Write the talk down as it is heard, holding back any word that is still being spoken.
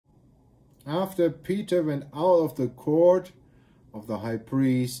After Peter went out of the court of the high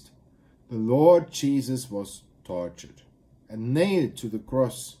priest, the Lord Jesus was tortured and nailed to the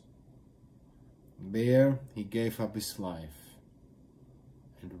cross. There he gave up his life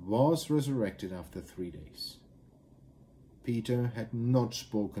and was resurrected after 3 days. Peter had not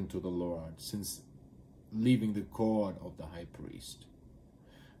spoken to the Lord since leaving the court of the high priest.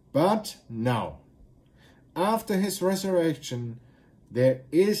 But now, after his resurrection, there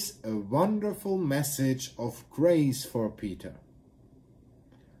is a wonderful message of grace for Peter.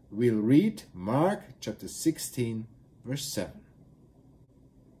 We'll read Mark chapter 16, verse 7.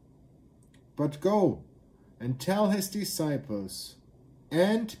 But go and tell his disciples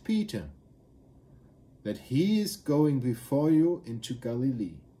and Peter that he is going before you into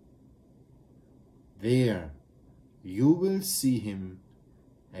Galilee. There you will see him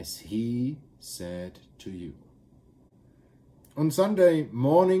as he said to you. On Sunday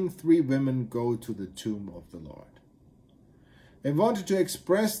morning, 3 women go to the tomb of the Lord. They wanted to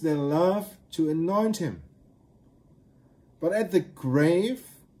express their love to anoint him. But at the grave,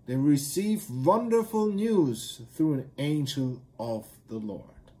 they receive wonderful news through an angel of the Lord.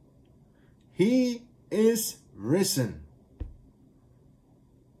 He is risen.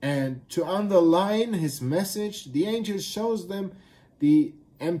 And to underline his message, the angel shows them the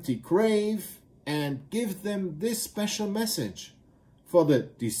empty grave and gives them this special message for the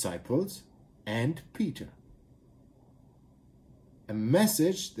disciples and Peter. A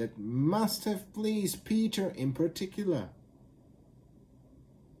message that must have pleased Peter in particular.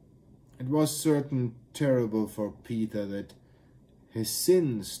 It was certainly terrible for Peter that his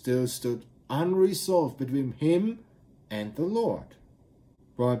sin still stood unresolved between him and the Lord.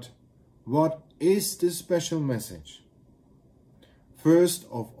 But what is the special message? First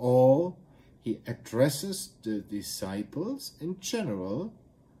of all, he addresses the disciples in general,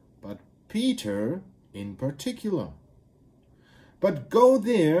 but Peter in particular. But go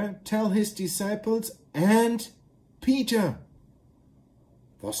there, tell his disciples and Peter.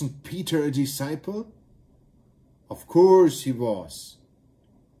 Wasn't Peter a disciple? Of course he was.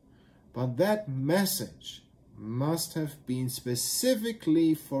 But that message must have been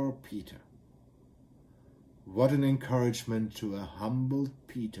specifically for Peter. What an encouragement to a humbled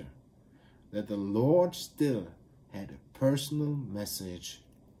Peter, that the Lord still had a personal message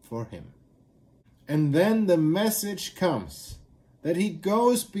for him. And then the message comes that he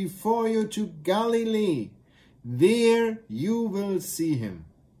goes before you to Galilee. There you will see him.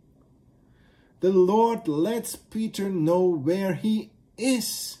 The Lord lets Peter know where he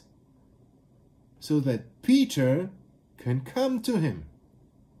is, so that Peter can come to him.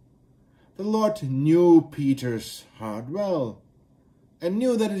 The Lord knew Peter's heart well, and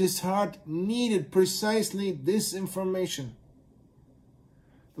knew that his heart needed precisely this information.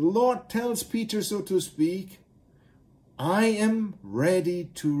 The Lord tells Peter, so to speak, I am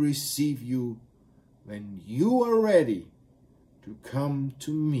ready to receive you when you are ready to come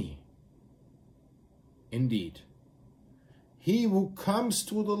to me. Indeed, he who comes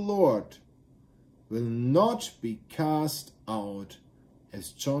to the Lord will not be cast out,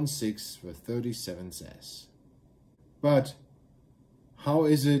 as John 6, verse 37 says. But how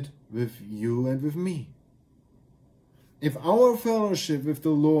is it with you and with me? If our fellowship with the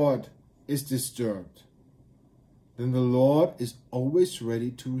Lord is disturbed, then the Lord is always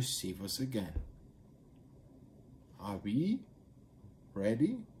ready to receive us again. Are we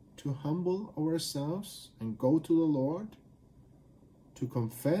ready to humble ourselves and go to the Lord, to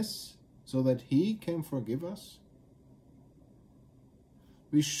confess so that he can forgive us?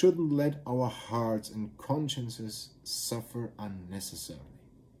 We shouldn't let our hearts and consciences suffer unnecessarily.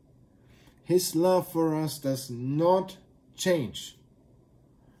 His love for us does not change,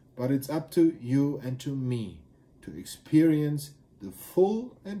 but it's up to you and to me to experience the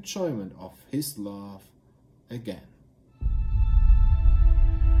full enjoyment of his love again.